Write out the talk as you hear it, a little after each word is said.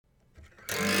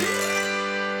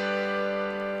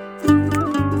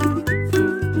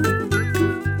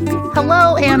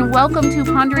Hello and welcome to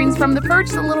Ponderings from the Perch,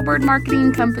 the Little Bird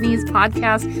Marketing Company's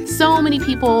podcast. So many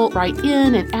people write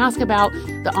in and ask about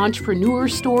the entrepreneur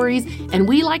stories, and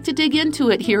we like to dig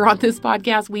into it here on this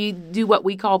podcast. We do what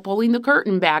we call pulling the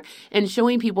curtain back and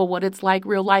showing people what it's like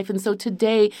real life. And so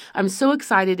today, I'm so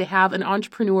excited to have an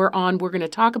entrepreneur on. We're going to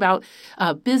talk about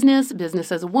business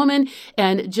as a woman,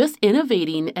 and just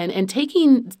innovating and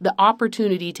taking the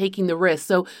opportunity, taking the risk.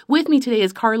 So with me today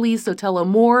is Carlise Sotelo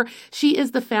Moore. She is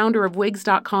the founder of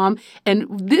Wigs.com, and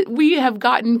we have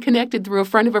gotten connected through a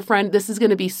friend of a friend. This is going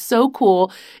to be so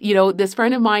cool. You know, this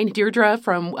friend of mine, Deirdre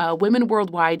from Women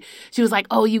Worldwide, she was like,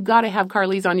 "Oh, you've got to have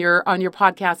Carlise on your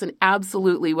podcast." And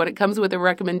absolutely, when it comes with a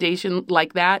recommendation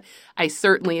like that, I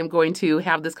certainly am going to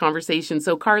have this conversation.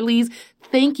 So Carlise,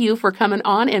 thank you for coming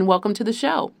on and welcome to the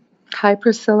show. Hi,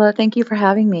 Priscilla. Thank you for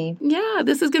having me. Yeah,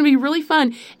 this is going to be really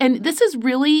fun. And this is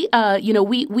really,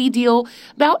 we deal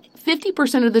about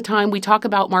 50% of the time we talk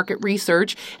about market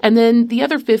research. And then the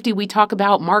other 50, we talk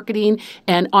about marketing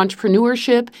and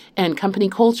entrepreneurship and company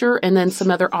culture, and then some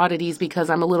other oddities because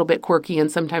I'm a little bit quirky and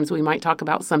sometimes we might talk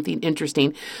about something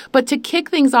interesting. But to kick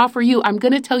things off for you, I'm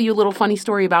going to tell you a little funny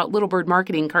story about Little Bird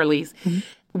Marketing, Carlise. Mm-hmm.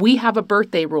 We have a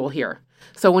birthday rule here.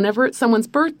 So whenever it's someone's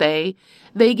birthday,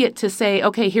 they get to say,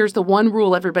 okay, here's the one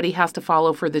rule everybody has to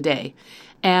follow for the day.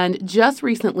 And just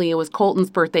recently, it was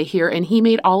Colton's birthday here, and he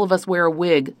made all of us wear a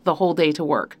wig the whole day to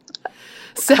work.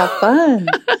 So how fun.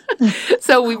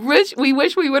 So we wish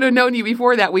we would have known you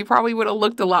before that. We probably would have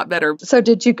looked a lot better. So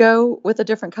did you go with a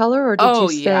different color, or did you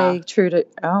stay true to, good.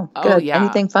 Oh, yeah.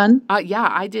 Anything fun? Yeah,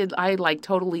 I did. I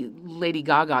totally Lady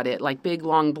Gaga'd it, like big,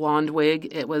 long, blonde wig.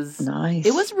 It was nice.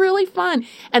 It was really fun.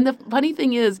 And the funny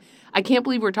thing is, I can't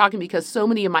believe we're talking because so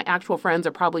many of my actual friends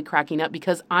are probably cracking up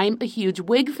because I'm a huge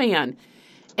wig fan.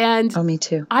 And me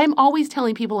too. I'm always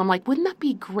telling people, I'm like, wouldn't that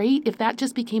be great if that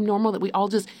just became normal, that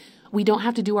we don't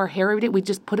have to do our hair every day. We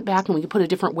just put it back and we can put a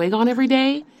different wig on every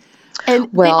day. And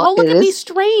they all look at me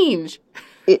strange.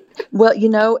 And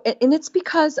it's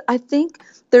because I think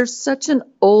there's such an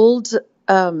old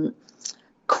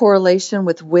correlation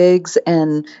with wigs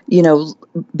and,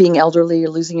 being elderly or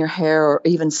losing your hair or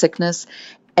even sickness.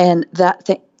 And that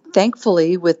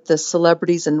thankfully with the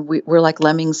celebrities, and we're like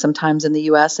lemmings sometimes in the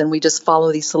U.S., and we just follow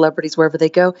these celebrities wherever they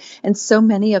go. And so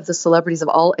many of the celebrities of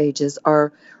all ages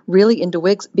are really into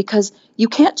wigs because you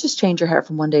can't just change your hair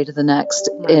from one day to the next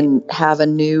and have a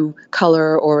new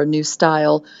color or a new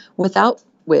style without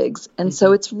wigs. And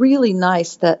so it's really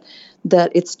nice that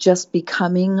it's just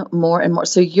becoming more and more.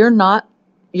 So you're not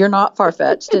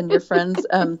far-fetched, and your friends,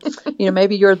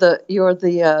 maybe you're the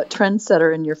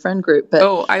trendsetter in your friend group.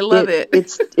 But I love it.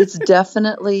 It's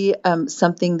definitely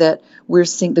something that we're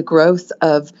seeing. The growth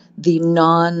of the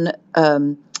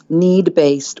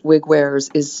need-based wig wearers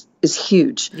is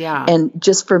huge. Yeah. And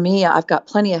just for me, I've got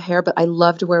plenty of hair, but I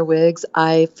love to wear wigs.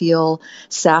 I feel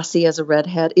sassy as a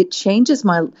redhead. It changes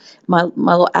my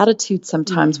little attitude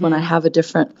sometimes when I have a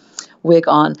different wig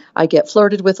on. I get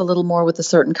flirted with a little more with a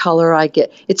certain color.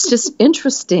 It's just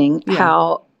interesting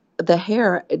how the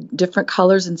hair, different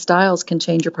colors and styles can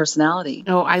change your personality.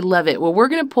 Oh, I love it. Well, we're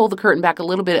going to pull the curtain back a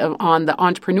little bit on the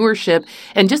entrepreneurship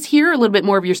and just hear a little bit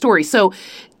more of your story. So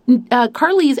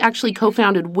Carlise actually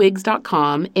co-founded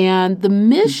Wigs.com, and the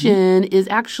mission is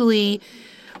actually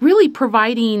really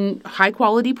providing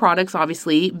high-quality products,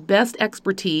 obviously, best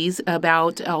expertise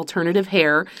about alternative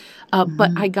hair.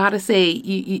 But I got to say,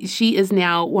 she is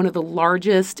now one of the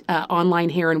largest online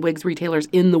hair and wigs retailers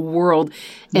in the world.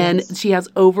 And she has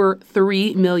over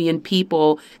 3 million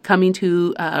people coming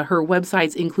to her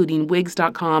websites, including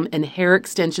wigs.com and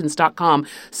hairextensions.com.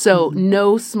 So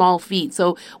no small feat.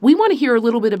 So we want to hear a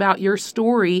little bit about your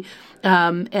story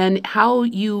and how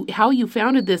you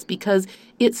founded this, because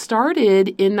it started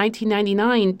in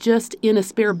 1999 just in a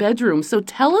spare bedroom. So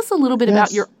tell us a little bit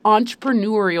about your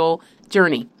entrepreneurial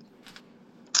journey.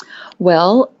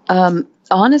 Well,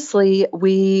 honestly,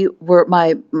 we were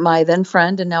my then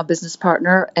friend and now business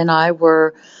partner and I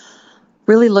were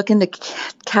really looking to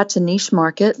catch a niche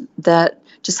market that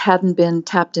just hadn't been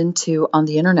tapped into on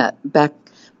the internet.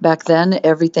 Back then,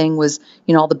 everything was,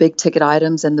 all the big ticket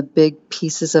items and the big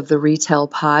pieces of the retail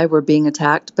pie were being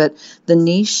attacked, but the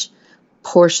niche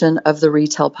portion of the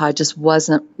retail pie just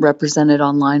wasn't represented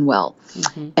online well.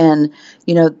 Mm-hmm. And,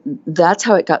 that's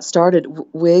how it got started.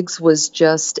 Wigs was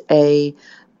just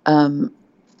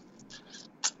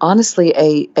honestly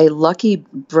a lucky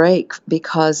break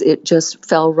because it just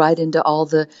fell right into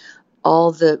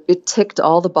it ticked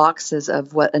all the boxes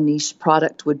of what a niche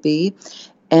product would be.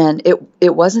 And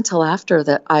it wasn't until after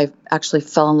that I actually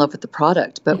fell in love with the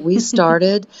product. But we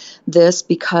started this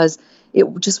because it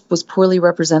just was poorly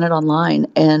represented online.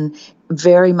 And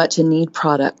very much a need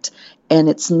product. And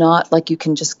it's not like you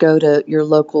can just go to your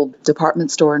local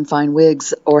department store and find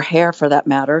wigs or hair for that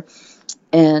matter.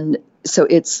 And so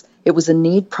it was a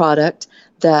need product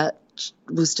that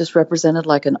was just represented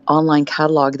like an online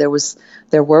catalog. There were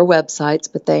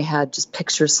websites, but they had just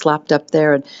pictures slapped up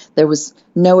there, and there was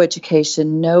no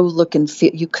education, no look and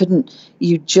feel.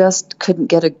 You just couldn't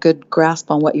get a good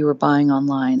grasp on what you were buying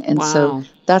online. And so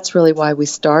that's really why we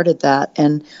started that.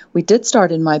 And we did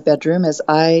start in my bedroom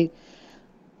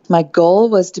my goal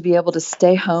was to be able to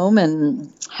stay home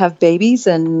and have babies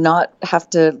and not have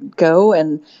to go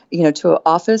and, to an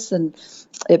office, and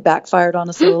it backfired on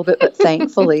us a little bit, but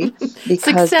thankfully,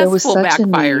 because there was such a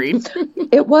need.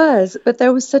 It was, but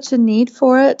there was such a need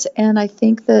for it. And I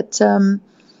think that,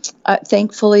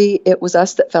 thankfully it was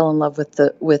us that fell in love with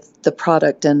the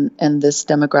product and this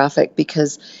demographic,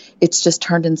 because it's just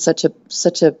turned in such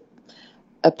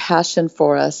a passion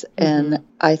for us. Mm-hmm.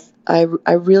 And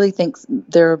I really think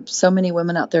there are so many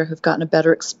women out there who've gotten a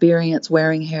better experience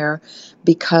wearing hair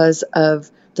because of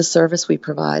the service we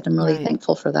provide. I'm really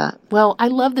thankful for that. Well, I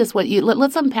love this.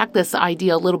 Let's unpack this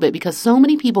idea a little bit, because so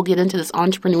many people get into this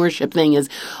entrepreneurship thing is,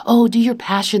 do your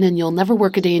passion and you'll never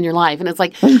work a day in your life. And it's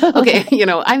like, okay,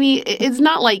 it's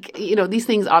not like, these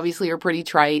things obviously are pretty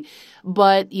trite,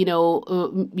 but,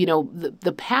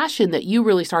 the passion that you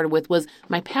really started with was,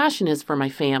 my passion is for my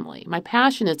family. My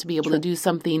passion is to be able to do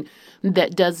something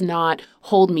that does not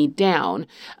hold me down.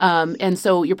 And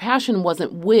so your passion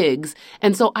wasn't wigs.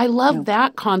 And so I love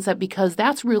that concept, because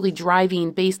that's really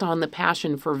driving based on the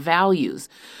passion for values.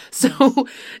 So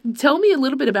tell me a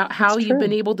little bit about how you've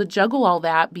been able to juggle all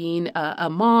that, being a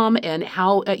mom, and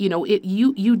how,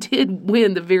 you did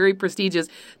win the very prestigious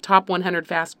top 100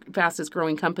 fastest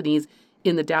growing companies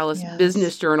in the Dallas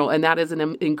Business Journal, and that is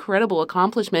an incredible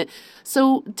accomplishment.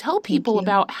 So tell people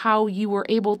about how you were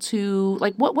able to,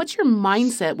 what's your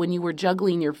mindset when you were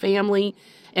juggling your family,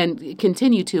 and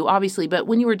continue to, obviously, but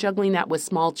when you were juggling that with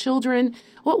small children,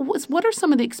 what are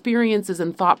some of the experiences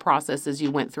and thought processes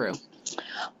you went through?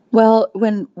 Well,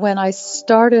 when I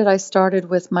started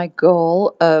with my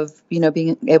goal of,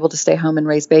 being able to stay home and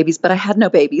raise babies, but I had no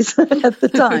babies at the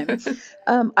time.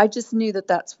 I just knew that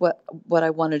that's what I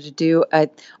wanted to do.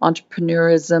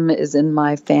 Entrepreneurism is in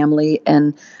my family,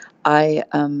 and I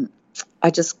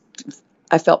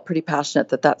felt pretty passionate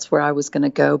that that's where I was going to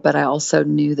go, but I also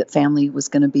knew that family was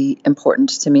going to be important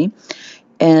to me.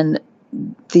 And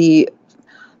the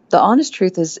honest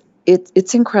truth is,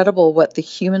 it's incredible what the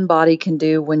human body can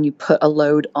do when you put a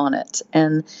load on it.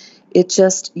 And you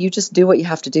just do what you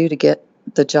have to do to get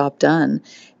the job done.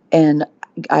 And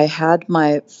I had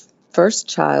my first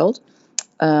child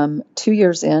 2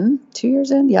 years in. 2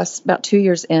 years in? Yes, about 2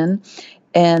 years in.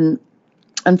 And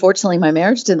unfortunately, my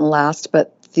marriage didn't last,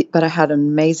 but I had an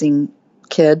amazing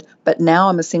kid. But now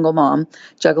I'm a single mom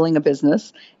juggling a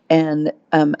business, and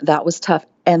that was tough.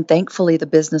 And thankfully, the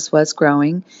business was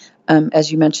growing.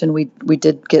 As you mentioned, we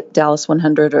did get Dallas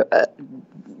 100.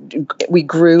 We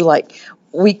grew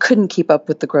we couldn't keep up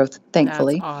with the growth,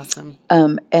 thankfully. That's awesome.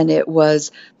 And it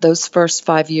was, those first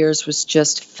 5 years was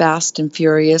just fast and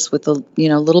furious with the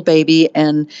little baby,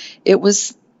 and it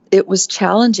was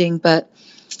challenging. But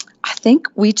I think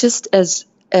we just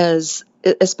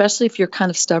especially if you're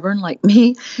kind of stubborn like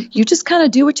me, you just kind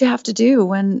of do what you have to do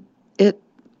when it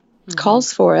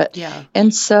calls for it. Yeah.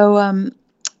 And so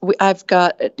I've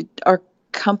got, our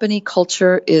company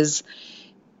culture is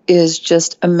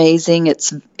just amazing.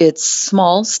 It's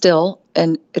small still,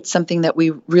 and it's something that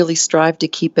we really strive to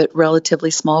keep it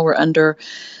relatively small. We're under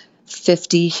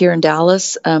 50 here in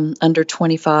Dallas, under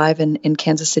 25 in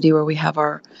Kansas City, where we have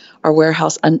our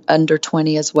warehouse, under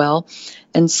 20 as well.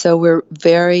 And so we're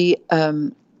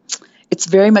it's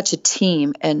very much a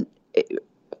team. And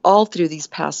all through these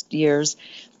past years,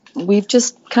 we've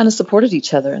just kind of supported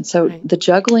each other. And so the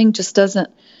juggling just doesn't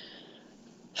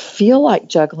feel like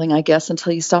juggling, I guess,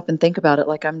 until you stop and think about it,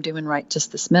 like I'm doing right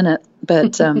just this minute.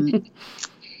 But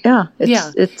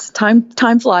it's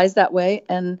time flies that way.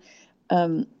 And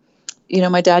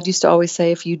my dad used to always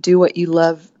say, if you do what you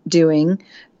love doing,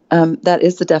 that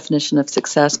is the definition of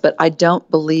success. But I don't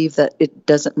believe that it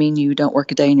doesn't mean you don't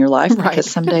work a day in your life, because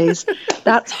some days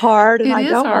that's hard, and I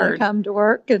don't want to come to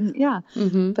work. And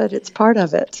but it's part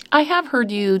of it. I have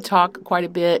heard you talk quite a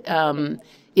bit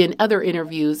in other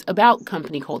interviews about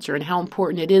company culture and how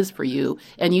important it is for you.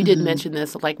 And you did mention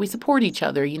this, we support each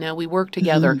other, we work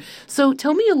together. So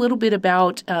tell me a little bit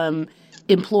about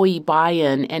employee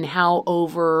buy-in, and how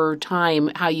over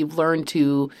time, how you've learned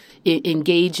to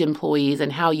engage employees,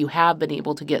 and how you have been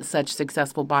able to get such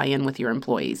successful buy-in with your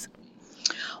employees.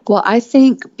 Well, I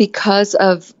think because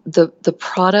of the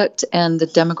product and the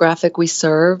demographic we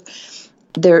serve,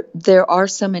 there are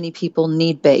so many people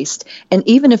need-based. And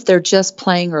even if they're just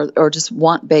playing or just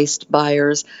want-based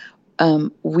buyers,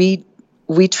 we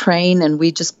train and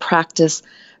we just practice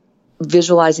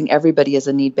visualizing everybody as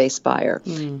a need-based buyer.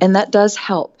 And that does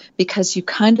help because you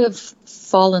kind of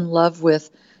fall in love with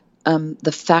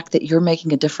the fact that you're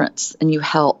making a difference and you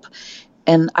help.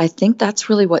 And I think that's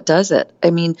really what does it. I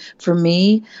mean, for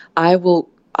me, I'll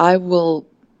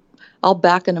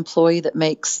back an employee that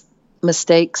makes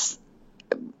mistakes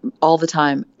all the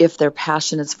time if their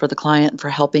passion is for the client and for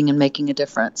helping and making a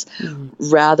difference,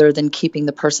 rather than keeping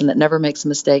the person that never makes a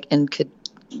mistake and could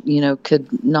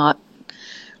not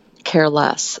care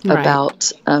less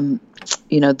about,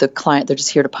 the client. They're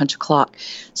just here to punch a clock.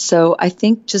 So I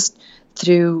think just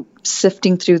through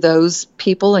sifting through those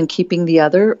people and keeping the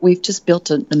other, we've just built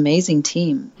an amazing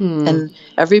team. And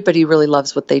everybody really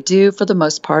loves what they do for the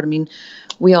most part. I mean,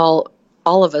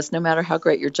 all of us, no matter how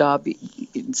great your job,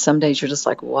 some days you're just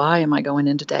like, why am I going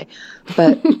in today?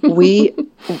 But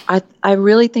I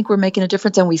really think we're making a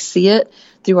difference, and we see it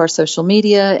through our social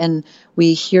media, and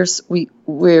we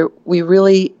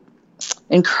really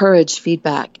encourage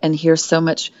feedback and hear so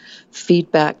much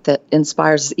feedback that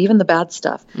inspires us, even the bad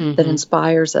stuff that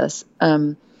inspires us.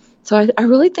 So I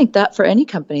really think that for any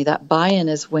company, that buy-in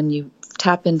is when you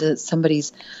tap into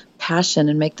somebody's passion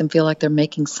and make them feel like they're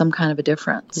making some kind of a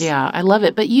difference. Yeah, I love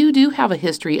it. But you do have a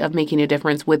history of making a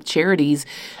difference with charities,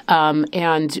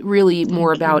 and really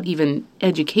more about even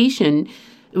education.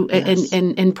 Yes.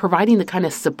 And providing the kind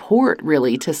of support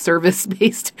really to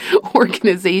service-based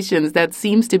organizations that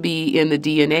seems to be in the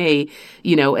DNA,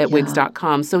 at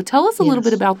Wix.com. So tell us a little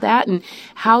bit about that and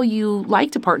how you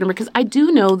like to partner, because I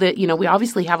do know that, we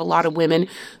obviously have a lot of women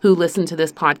who listen to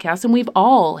this podcast, and we've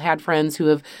all had friends who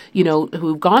have,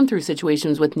 who've gone through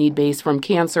situations with need-based, from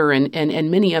cancer and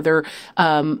many other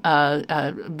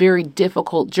very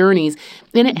difficult journeys.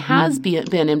 And it has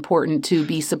been important to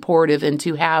be supportive and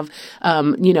to have,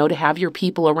 to have your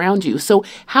people around you. So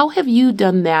how have you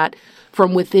done that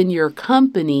from within your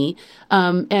company?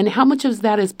 And how much of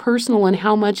that is personal and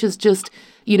how much is just,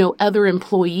 other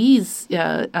employees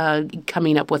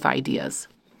coming up with ideas?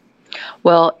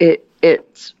 Well,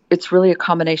 it's really a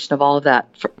combination of all of that.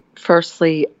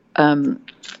 Firstly,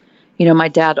 my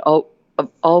dad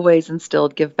always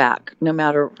instilled give back. No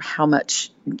matter how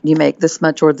much you make, this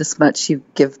much or this much, you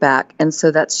give back. And so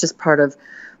that's just part of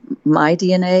my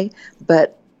DNA.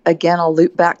 But again, I'll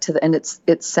loop back to and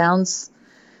it sounds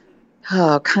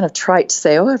kind of trite to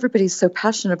say, everybody's so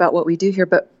passionate about what we do here,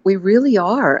 but we really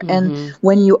are. And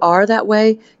when you are that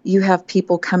way, you have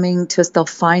people coming to us. They'll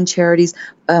find charities.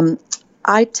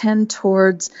 I tend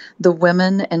towards the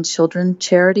women and children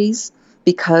charities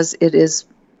because it is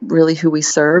really who we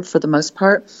serve for the most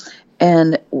part.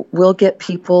 And we'll get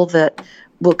people that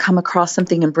will come across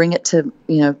something and bring it to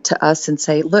us and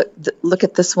say, look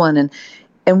at this one.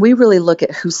 And we really look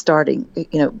at who's starting.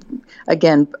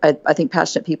 Again, I think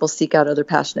passionate people seek out other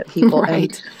passionate people.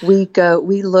 Right. And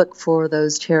we look for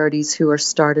those charities who are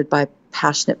started by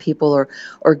passionate people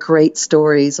or great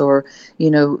stories, or,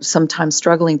 sometimes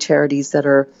struggling charities that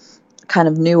are kind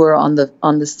of newer on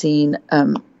the scene.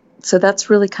 So that's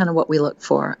really kind of what we look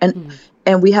for.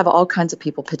 And we have all kinds of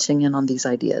people pitching in on these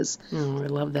ideas. Oh, I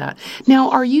love that. Now,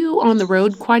 are you on the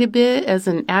road quite a bit as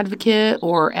an advocate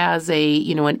or as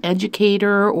an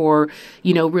educator, or,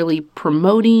 really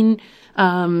promoting,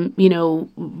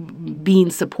 being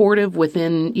supportive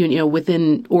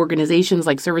within organizations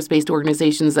like service-based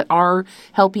organizations that are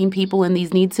helping people in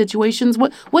these need situations?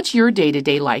 What's your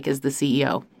day-to-day like as the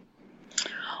CEO?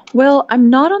 Well,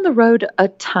 I'm not on the road a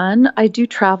ton. I do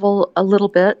travel a little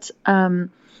bit, no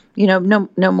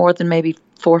more than maybe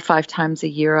 4 or 5 times a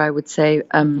year, I would say,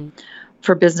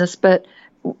 for business. But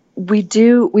we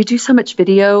do so much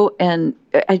video, and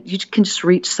you can just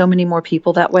reach so many more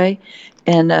people that way.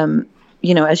 And,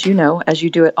 as you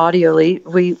do it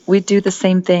audioly, we do the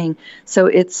same thing. So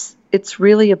it's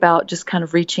really about just kind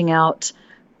of reaching out,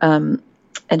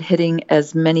 and hitting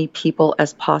as many people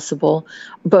as possible,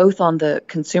 both on the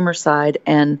consumer side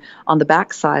and on the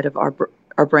back side of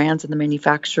our brands and the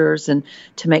manufacturers, and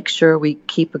to make sure we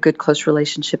keep a good, close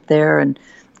relationship there and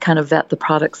kind of vet the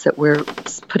products that we're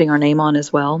putting our name on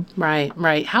as well.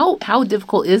 Right. How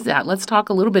difficult is that? Let's talk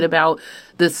a little bit about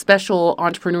the special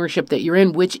entrepreneurship that you're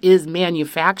in, which is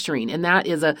manufacturing. And that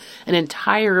is an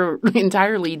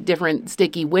entirely different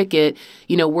sticky wicket,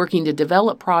 working to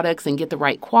develop products and get the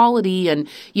right quality. And,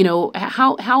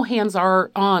 how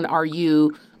hands-on are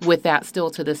you with that still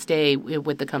to this day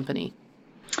with the company?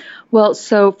 Well,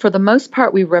 so for the most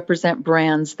part, we represent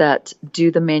brands that do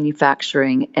the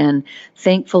manufacturing, and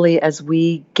thankfully, as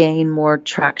we gain more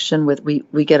traction with, we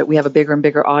have a bigger and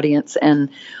bigger audience, and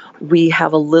we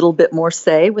have a little bit more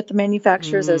say with the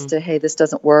manufacturers as to, hey, this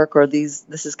doesn't work, or this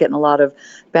is getting a lot of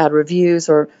bad reviews,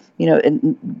 or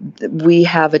and we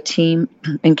have a team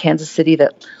in Kansas City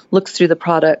that looks through the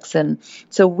products, and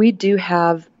so we do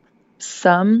have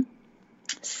some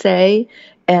say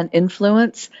and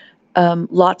influence.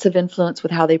 Lots of influence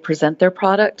with how they present their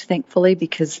product, thankfully,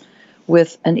 because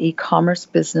with an e-commerce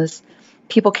business,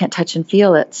 people can't touch and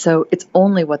feel it. So it's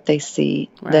only what they see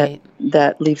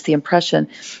that leaves the impression.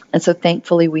 And so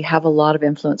thankfully, we have a lot of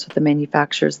influence with the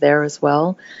manufacturers there as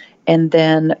well. And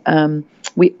then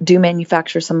we do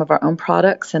manufacture some of our own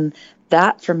products. And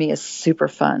that for me is super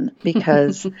fun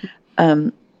because,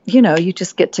 you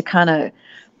just get to kind of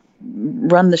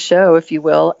run the show, if you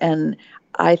will. And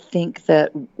I think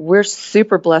that we're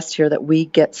super blessed here that we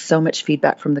get so much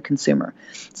feedback from the consumer.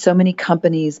 So many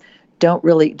companies don't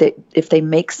really, if they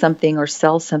make something or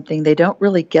sell something, they don't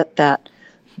really get that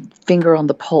finger on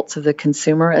the pulse of the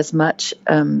consumer as much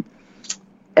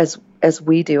as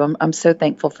we do. I'm so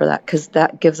thankful for that because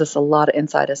that gives us a lot of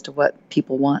insight as to what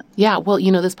people want. Yeah, well,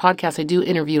 this podcast, I do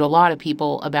interview a lot of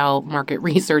people about market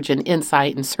research and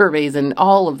insight and surveys and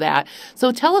all of that.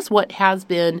 So tell us what has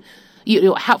been,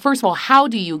 first of all, how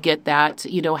do you get that?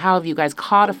 How have you guys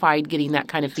codified getting that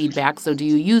kind of feedback? So do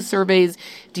you use surveys?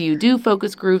 Do you do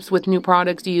focus groups with new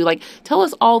products? Do you tell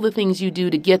us all the things you do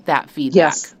to get that feedback?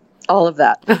 Yes, all of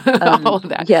that. All of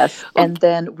that. Yes. Okay. And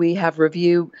then we have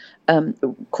of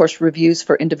course, reviews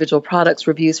for individual products,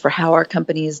 reviews for how our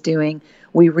company is doing.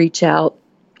 We reach out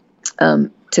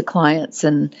to clients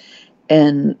and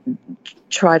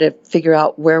try to figure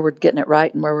out where we're getting it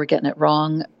right and where we're getting it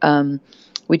wrong.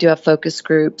 We do have focus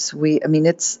groups. We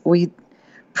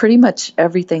pretty much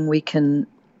everything we can,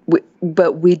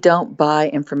 but we don't buy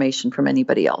information from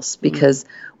anybody else because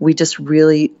we just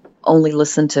really only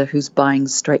listen to who's buying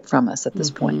straight from us at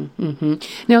this point. Mm-hmm.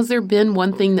 Now, has there been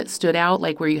one thing that stood out,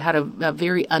 like where you had a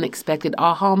very unexpected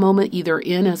aha moment, either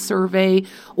in a survey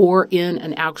or in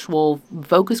an actual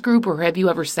focus group, or have you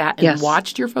ever sat and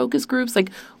watched your focus groups?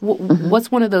 What's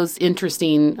one of those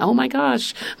interesting, oh my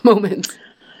gosh, moments?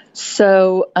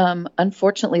 So,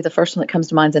 unfortunately, the first one that comes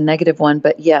to mind is a negative one.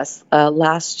 But yes,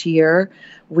 last year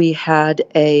we had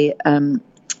a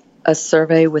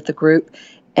survey with the group,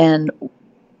 and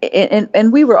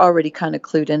we were already kind of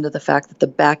clued into the fact that the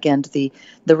back end, the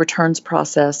returns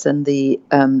process, and the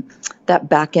that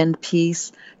back end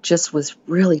piece just was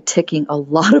really ticking a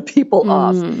lot of people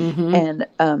off, and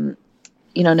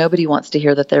nobody wants to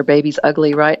hear that their baby's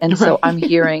ugly, right? And so I'm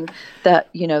hearing that,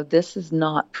 this is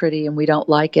not pretty and we don't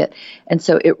like it. And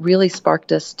so it really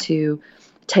sparked us to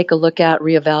take a look at,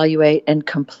 reevaluate, and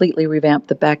completely revamp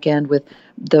the back end with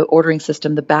the ordering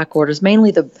system, the back orders,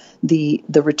 mainly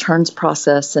the returns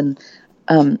process, and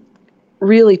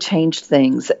really changed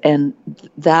things. And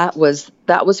that was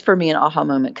for me an aha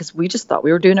moment because we just thought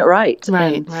we were doing it right.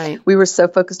 Right. We were so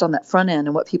focused on that front end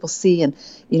and what people see, and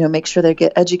make sure they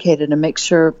get educated and make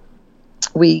sure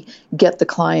we get the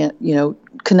client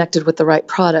connected with the right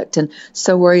product, and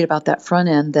so worried about that front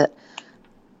end that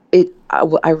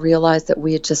I realized that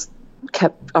we had just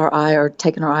kept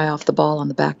taken our eye off the ball on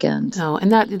the back end. Oh,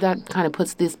 and that kind of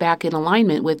puts this back in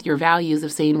alignment with your values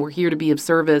of saying we're here to be of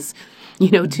service,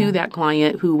 to that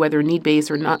client who, whether need-based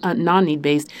or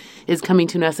non-need-based, is coming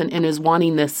to us and is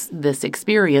wanting this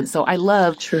experience. So I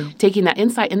love taking that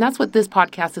insight, and that's what this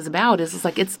podcast is about.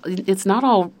 It's not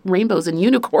all rainbows and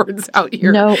unicorns out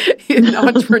here in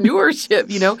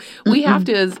entrepreneurship. We have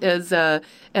to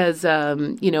as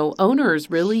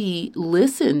owners really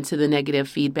listen to the negative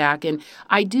feedback. And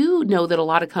I do know that a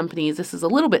lot of companies, this is a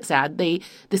little bit sad, they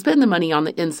spend the money on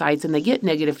the insights and they get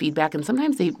negative feedback, and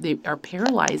sometimes they are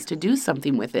paralyzed to do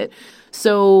something with it.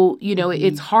 So,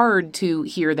 it's hard to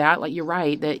hear that. Like, you're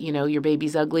right that, your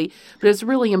baby's ugly, but it's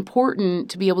really important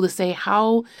to be able to say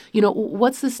how,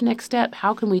 what's this next step?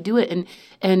 How can we do it?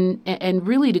 And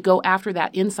really to go after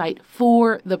that insight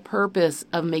for the purpose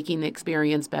of making the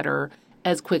experience better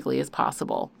as quickly as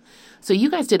possible. So you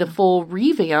guys did a full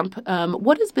revamp.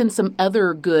 What has been some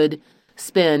other good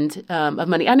spend of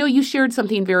money? I know you shared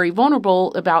something very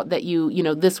vulnerable about that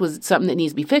this was something that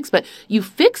needs to be fixed, but you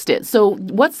fixed it. So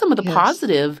what's some of the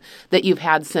positive that you've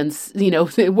had since,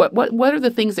 what are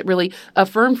the things that really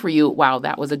affirmed for you, wow,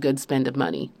 that was a good spend of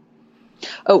money?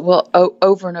 Oh, well,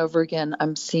 over and over again,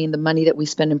 I'm seeing the money that we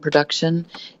spend in production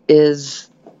is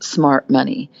smart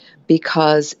money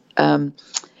because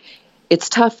it's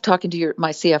tough talking to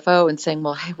my CFO and saying,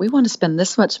 well, hey, we want to spend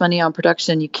this much money on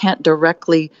production. You can't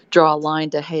directly draw a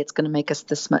line to, hey, it's going to make us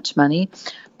this much money.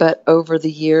 But over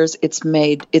the years,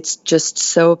 it's just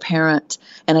so apparent.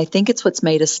 And I think it's what's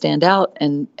made us stand out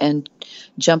and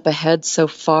jump ahead so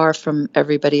far from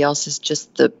everybody else is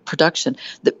just the production,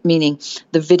 meaning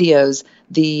the videos,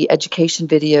 the education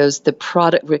videos, the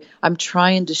product. I'm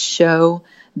trying to show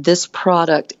this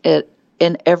product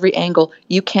in every angle.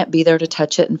 You can't be there to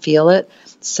touch it and feel it.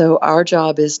 So our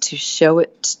job is to show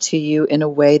it to you in a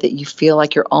way that you feel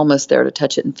like you're almost there to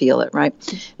touch it and feel it, right?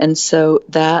 And so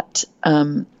that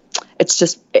it's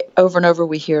just over and over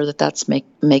we hear that that's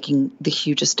making the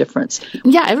hugest difference.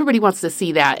 Yeah, everybody wants to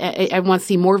see that. I want to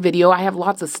see more video. I have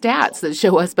lots of stats that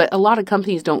show us, but a lot of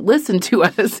companies don't listen to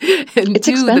us and it's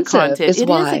do expensive, the content. It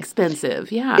is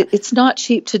expensive, yeah. It's not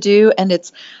cheap to do, and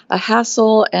it's a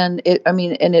hassle, and it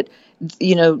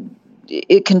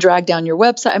can drag down your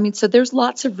website. I mean, so there's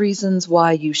lots of reasons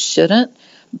why you shouldn't,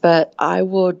 but I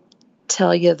will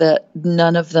tell you that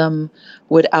none of them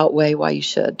would outweigh why you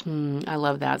should. I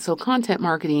love that. So content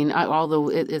marketing, although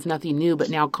it is nothing new, but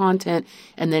now content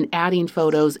and then adding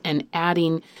photos and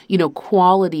adding,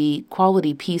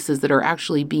 quality pieces that are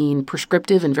actually being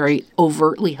prescriptive and very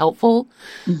overtly helpful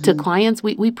to clients.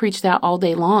 We preach that all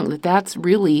day long, that's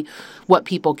really what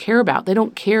people care about. They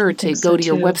don't care to go to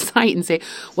your website and say,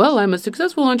 well, I'm a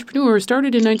successful entrepreneur,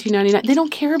 started in 1999. They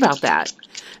don't care about that.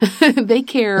 They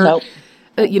care. Nope.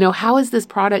 How is this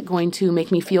product going to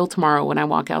make me feel tomorrow when I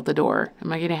walk out the door?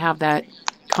 Am I going to have that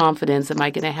confidence? Am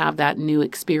I going to have that new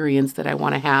experience that I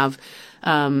want to have?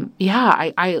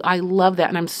 I love that.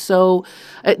 And I'm so,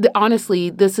 honestly,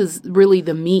 this is really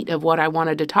the meat of what I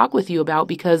wanted to talk with you about,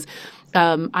 because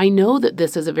I know that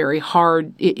this is a very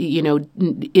hard,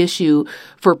 issue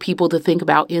for people to think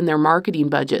about in their marketing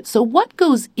budget. So what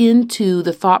goes into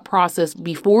the thought process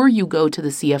before you go to the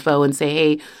CFO and say,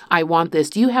 hey, I want this?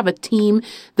 Do you have a team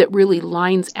that really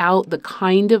lines out the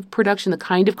kind of production, the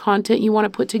kind of content you want to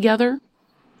put together?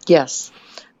 Yes.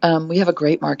 We have a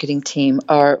great marketing team.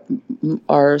 Our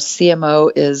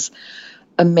CMO is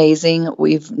amazing.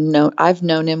 I've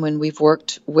known him when we've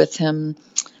worked with him.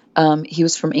 He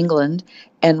was from England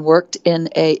and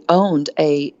owned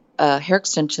a hair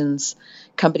extensions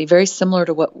company, very similar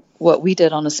to what we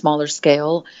did on a smaller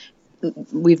scale.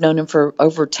 We've known him for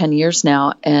over 10 years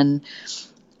now, and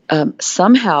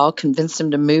somehow convinced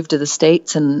him to move to the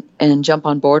States and jump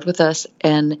on board with us.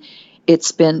 And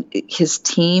it's been his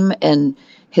team and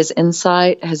his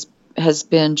insight has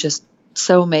been just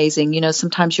so amazing.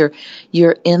 Sometimes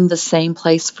you're in the same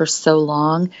place for so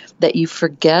long that you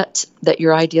forget that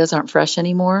your ideas aren't fresh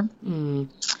anymore.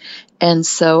 And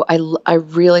so I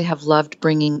really have loved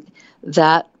bringing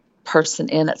that person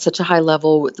in at such a high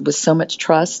level with so much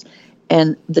trust.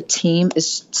 And the team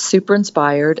is super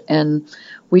inspired, and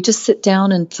we just sit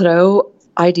down and throw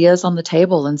ideas on the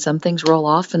table, and some things roll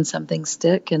off and some things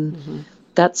stick. And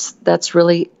that's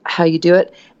really how you do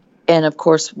it. And of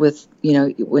course, with,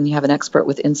 when you have an expert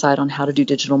with insight on how to do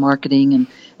digital marketing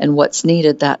and what's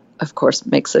needed, that of course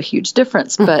makes a huge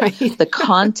difference. But right. The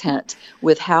content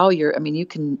with how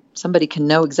somebody can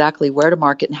know exactly where to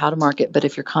market and how to market. But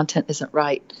if your content isn't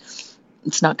right,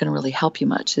 it's not going to really help you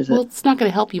much, is it? Well, it's not going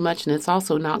to help you much, and it's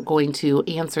also not going to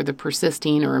answer the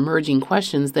persisting or emerging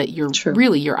questions that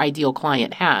your ideal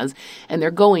client has, and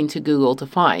they're going to Google to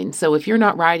find. So if you're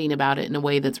not writing about it in a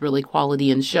way that's really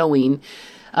quality and showing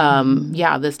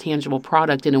this tangible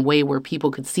product in a way where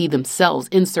people could see themselves,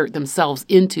 insert themselves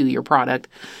into your product,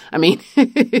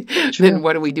 then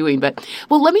what are we doing? But,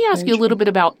 let me ask you a little bit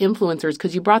about influencers,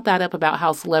 because you brought that up about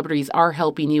how celebrities are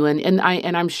helping you. And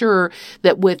I'm sure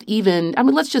that with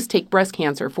let's just take breast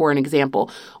cancer for an example.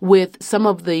 With some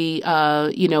of the,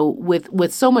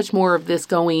 with so much more of this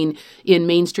going in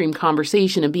mainstream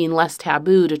conversation and being less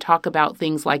taboo to talk about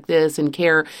things like this and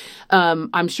care,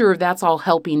 I'm sure that's all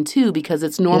helping too, because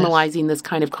it's normalizing this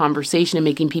kind of conversation and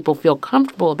making people feel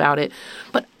comfortable about it.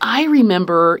 But I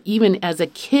remember, even as a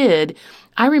kid,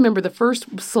 the first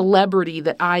celebrity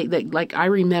that I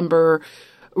remember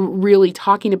really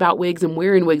talking about wigs and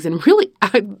wearing wigs and really,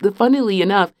 funnily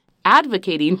enough,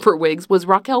 advocating for wigs was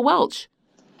Raquel Welch.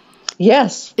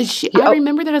 Yes. I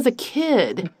remember that as a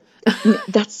kid.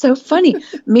 That's so funny.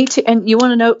 Me too. And you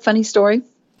want to know a funny story?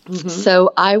 Mm-hmm.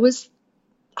 So I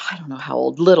don't know how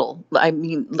old, little. I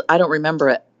don't remember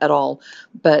it at all,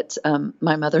 but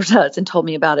my mother does and told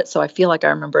me about it, so I feel like I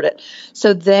remembered it.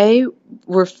 So they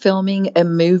were filming a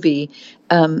movie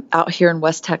out here in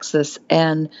West Texas,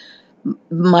 and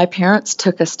my parents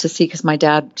took us to see, because my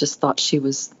dad just thought she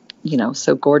was,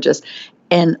 so gorgeous.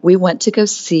 And we went to go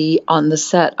see on the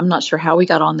set. I'm not sure how we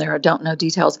got on there. I don't know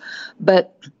details,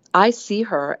 but I see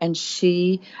her and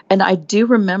I do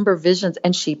remember visions,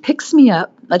 and she picks me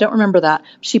up. I don't remember that.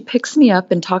 She picks me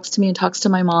up and talks to me and talks to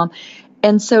my mom.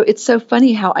 And so it's so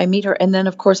funny how I meet her. And then,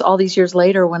 of course, all these years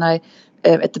later, when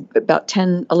about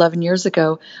 10, 11 years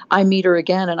ago, I meet her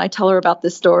again and I tell her about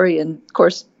this story. And of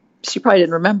course, she probably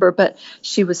didn't remember, but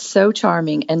she was so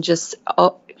charming. And just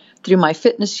through my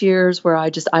fitness years, where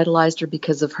I just idolized her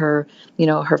because of her,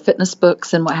 her fitness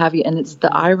books and what have you. And it's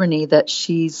the irony that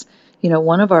she's,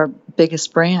 one of our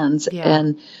biggest brands. Yeah.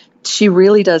 And she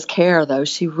really does care, though.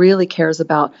 She really cares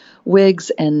about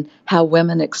wigs and how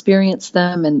women experience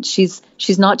them. And she's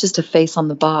not just a face on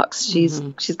the box. She's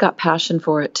got passion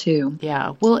for it too.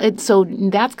 Yeah. Well, so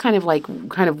that's kind of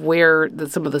where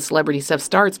some of the celebrity stuff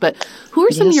starts. But who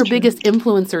are some of your biggest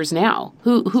influencers now?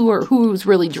 Who's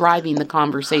really driving the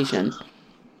conversation?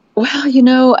 Well,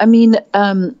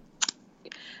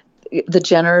 the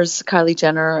Jenners, Kylie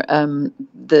Jenner,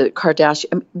 the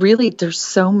Kardashians. Really, there's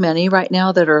so many right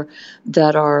now that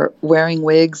are wearing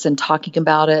wigs and talking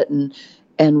about it and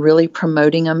really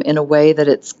promoting them in a way that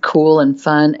it's cool and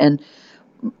fun, and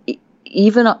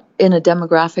even in a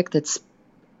demographic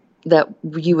that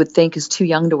you would think is too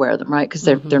young to wear them, right? Because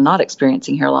they're not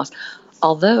experiencing hair loss.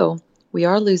 Although we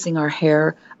are losing our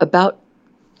hair about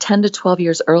 10 to 12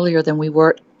 years earlier than we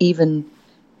were even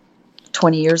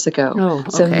 20 years ago. Oh, okay.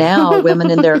 So now women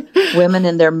in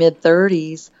their mid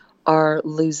 30s are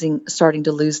starting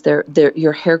to lose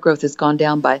your hair growth has gone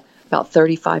down by about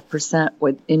 35%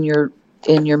 in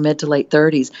your mid to late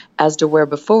 30s, as to where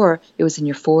before it was in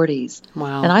your 40s.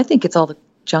 Wow. And I think it's all the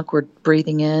junk we're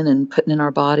breathing in and putting in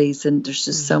our bodies, and there's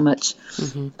just so much,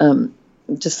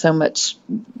 so much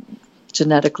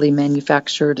genetically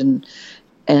manufactured, and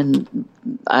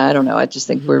I don't know. I just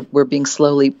think we're being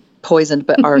slowly poisoned,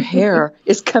 but our hair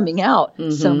is coming out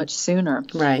so much sooner.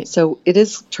 Right. So it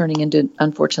is turning into,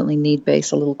 unfortunately,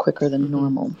 need-based a little quicker than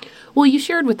normal. Well, you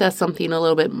shared with us something a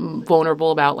little bit vulnerable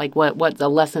about what the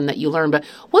lesson that you learned, but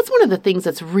what's one of the things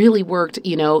that's really worked,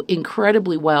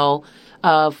 incredibly well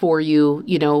for you,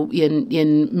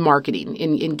 in marketing,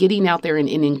 in getting out there and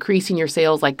increasing your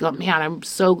sales? Like, oh, man, I'm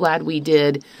so glad we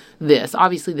did this.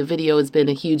 Obviously, the video has been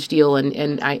a huge deal,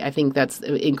 and I think that's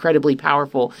incredibly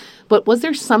powerful. But was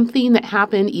there something that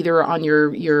happened either on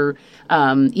your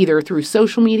either through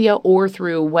social media or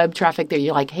through web traffic that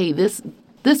you're like, hey, this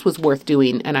was worth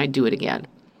doing, and I'd do it again?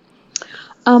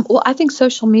 Well, I think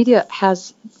social media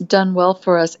has done well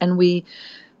for us, and we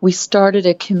started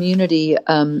a community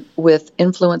with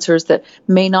influencers that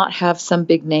may not have some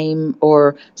big name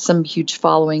or some huge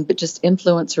following, but just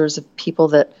influencers of people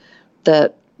that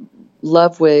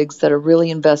love wigs, that are really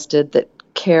invested, that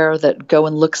care, that go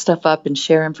and look stuff up and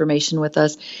share information with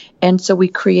us. And so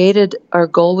our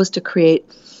goal was to create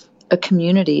a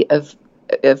community of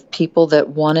people that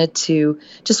wanted to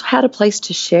just had a place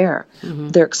to share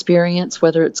their experience,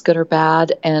 whether it's good or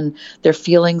bad, and their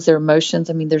feelings, their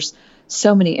emotions. I mean, there's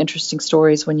so many interesting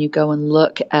stories when you go and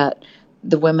look at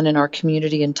the women in our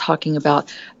community and talking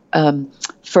about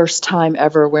first time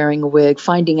ever wearing a wig,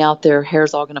 finding out their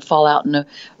hair's all going to fall out in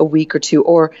a week or two,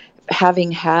 or having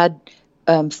had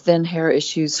thin hair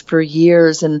issues for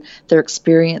years and their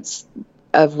experience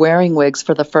of wearing wigs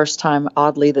for the first time,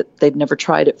 oddly, that they'd never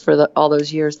tried it for all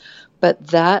those years. But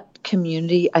that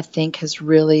community, I think, has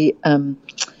really,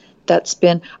 that's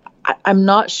been, I'm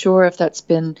not sure if that's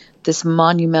been this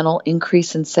monumental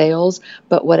increase in sales,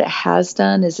 but what it has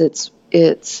done is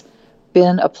it's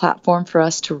been a platform for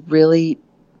us to really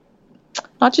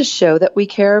not just show that we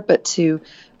care, but to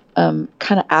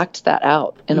kind of act that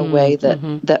out in a way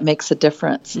that makes a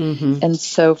difference. And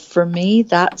so for me,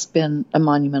 that's been a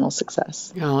monumental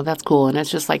success. Oh, that's cool. And it's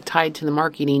just like tied to the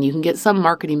marketing. You can get some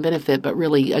marketing benefit, but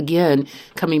really, again,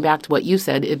 coming back to what you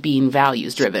said, it being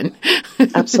values driven.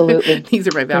 Absolutely. These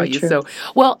are my values. So,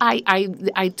 well,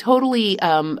 I totally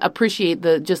appreciate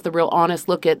the real honest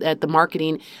look at the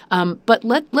marketing. But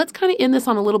let's kind of end this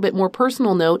on a little bit more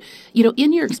personal note.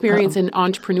 In your experience in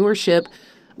entrepreneurship,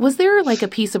 was there like a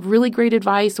piece of really great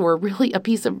advice or really a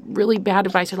piece of really bad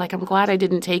advice? You're like, I'm glad I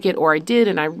didn't take it, or I did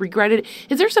and I regretted it.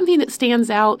 Is there something that stands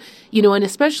out, and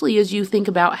especially as you think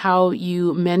about how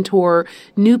you mentor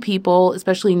new people,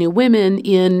 especially new women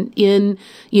in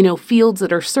fields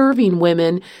that are serving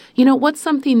women, what's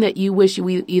something that you wish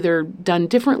you either done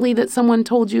differently that someone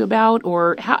told you about,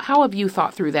 or how have you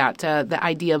thought through that, the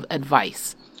idea of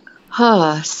advice?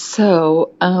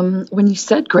 So when you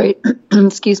said great,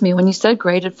 when you said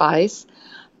great advice,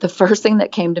 the first thing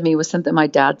that came to me was something my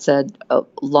dad said a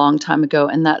long time ago,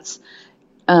 and that's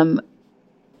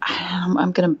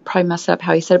I'm going to probably mess up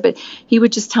how he said it, but he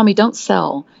would just tell me, don't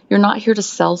sell. You're not here to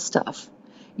sell stuff.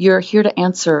 You're here to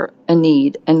answer a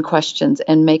need and questions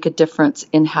and make a difference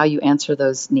in how you answer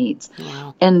those needs.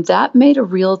 Wow. And that made a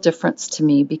real difference to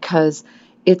me because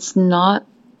it's not,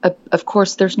 of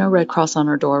course, there's no Red Cross on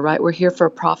our door, right? We're here for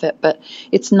a profit, but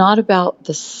it's not about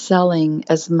the selling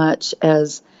as much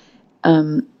as,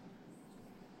 there's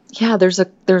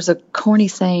a corny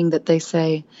saying that they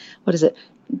say, what is it?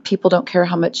 People don't care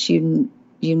how much you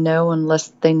know unless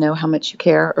they know how much you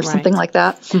care, or something like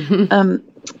that.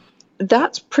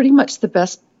 That's pretty much the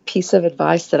best piece of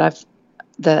advice that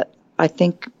I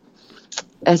think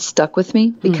has stuck with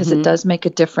me, because it does make a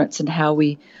difference in how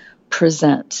we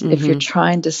present. If you're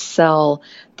trying to sell,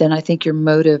 then I think your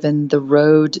motive and the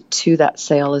road to that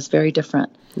sale is very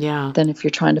different than if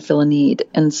you're trying to fill a need.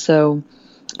 And so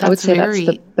I would say that's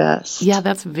the best. Yeah,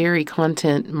 that's very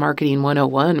content marketing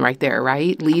 101 right there,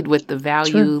 right? Lead with the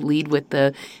value, lead with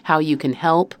the how you can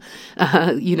help,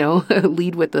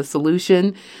 lead with the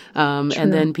solution,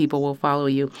 and then people will follow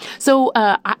you. So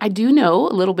I do know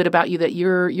a little bit about you, that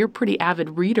you're a pretty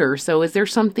avid reader. So is there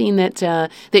something that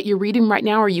you're reading right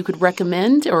now, or you could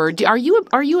recommend? Or are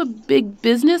you a big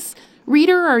business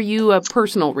reader, or are you a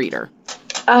personal reader?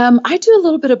 I do a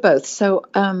little bit of both. So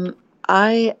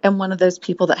I am one of those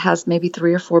people that has maybe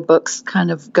 3 or 4 books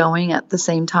kind of going at the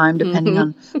same time, depending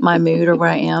on my mood or where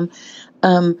I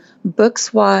am.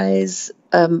 Books wise,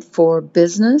 for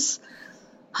business,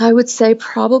 I would say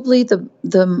probably the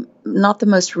not the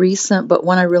most recent, but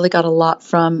one I really got a lot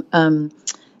from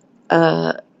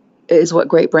is What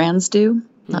Great Brands Do.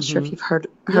 Not sure if you've heard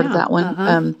of that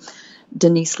one.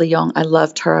 Denise Leong, I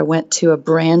loved her. I went to a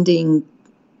branding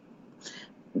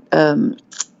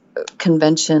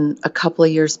convention a couple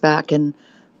of years back and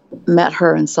met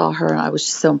her and saw her, and I was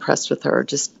just so impressed with her.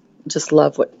 Just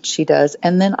love what she does.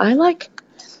 And then I like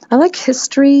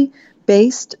history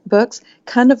based books,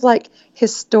 kind of like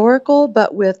historical,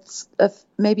 but with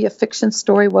maybe a fiction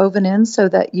story woven in, so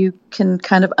that you can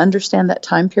kind of understand that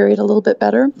time period a little bit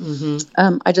better.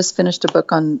 I just finished a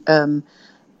book on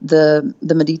the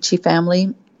Medici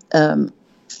family.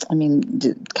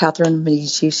 Catherine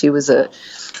Medici. She was a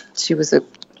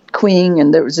queen,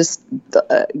 and there was just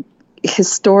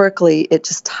historically, it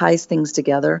just ties things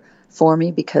together for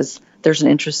me, because there's an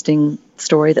interesting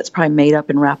story that's probably made up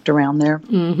and wrapped around there.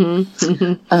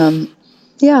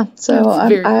 So cool.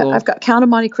 I've got Count of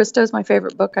Monte Cristo is my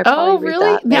favorite book. I probably read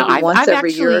that maybe once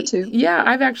every year or two. Yeah,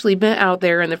 I've actually been out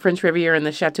there in the French Riviera in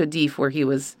the Chateau d'If, where he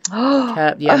was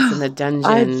kept, in the dungeon.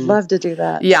 I'd love to do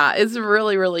that. Yeah, it's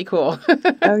really, really cool.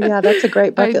 Oh, yeah, that's a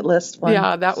great bucket list one.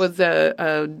 Yeah, that was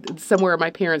somewhere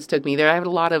my parents took me there. I had a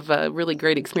lot of really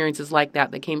great experiences like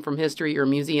that came from history or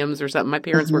museums or something. My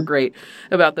parents were great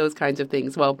about those kinds of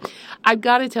things. Well, I've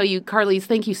got to tell you, Carlise,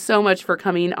 thank you so much for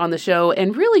coming on the show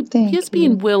and really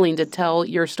being willing to tell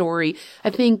your story. I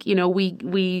think,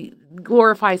 we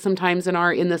glorify sometimes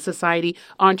in the society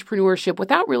entrepreneurship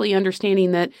without really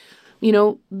understanding that,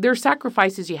 there's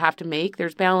sacrifices you have to make.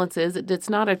 There's balances. It's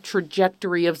not a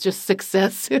trajectory of just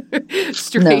success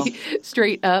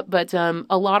straight up, but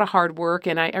a lot of hard work.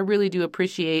 And I really do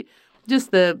appreciate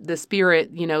just the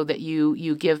spirit, that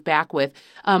you give back with.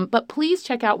 But please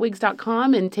check out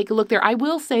Wigs.com and take a look there. I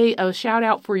will say a shout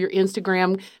out for your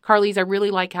Instagram, Carlise. I really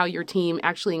like how your team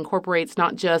actually incorporates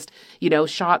not just,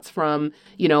 shots from,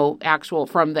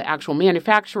 from the actual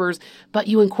manufacturers, but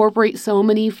you incorporate so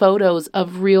many photos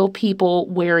of real people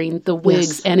wearing the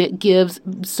wigs, and it gives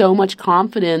so much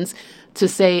confidence to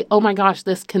say, oh my gosh,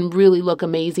 this can really look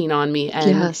amazing on me.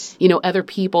 And, other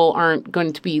people aren't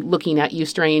going to be looking at you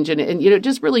strange. And it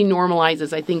just really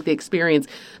normalizes, I think, the experience.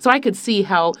 So I could see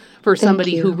how for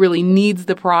somebody who really needs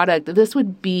the product, this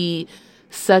would be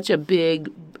such a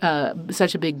big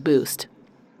boost.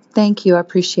 Thank you. I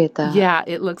appreciate that. Yeah,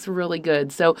 it looks really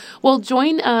good. So, well,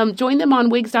 join them on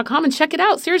Wigs.com and check it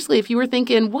out. Seriously, if you were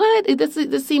thinking, what?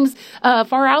 This seems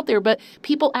far out there. But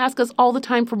people ask us all the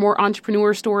time for more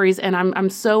entrepreneur stories, and I'm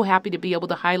so happy to be able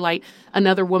to highlight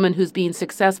another woman who's being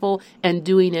successful and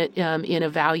doing it in a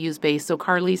values base. So,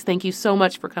 Carlise, thank you so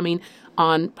much for coming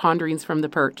on Ponderings from the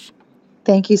Perch.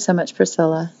 Thank you so much,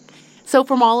 Priscilla. So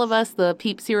from all of us, the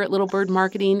peeps here at Little Bird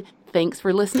Marketing, thanks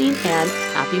for listening and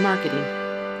happy marketing.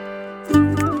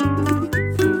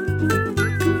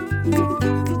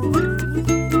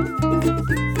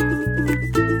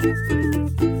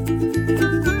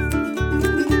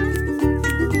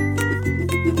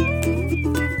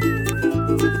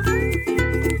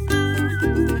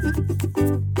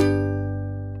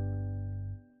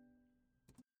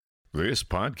 This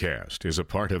podcast is a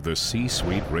part of the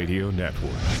C-Suite Radio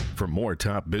Network. For more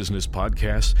top business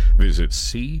podcasts, visit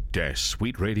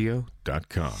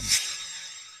c-suiteradio.com.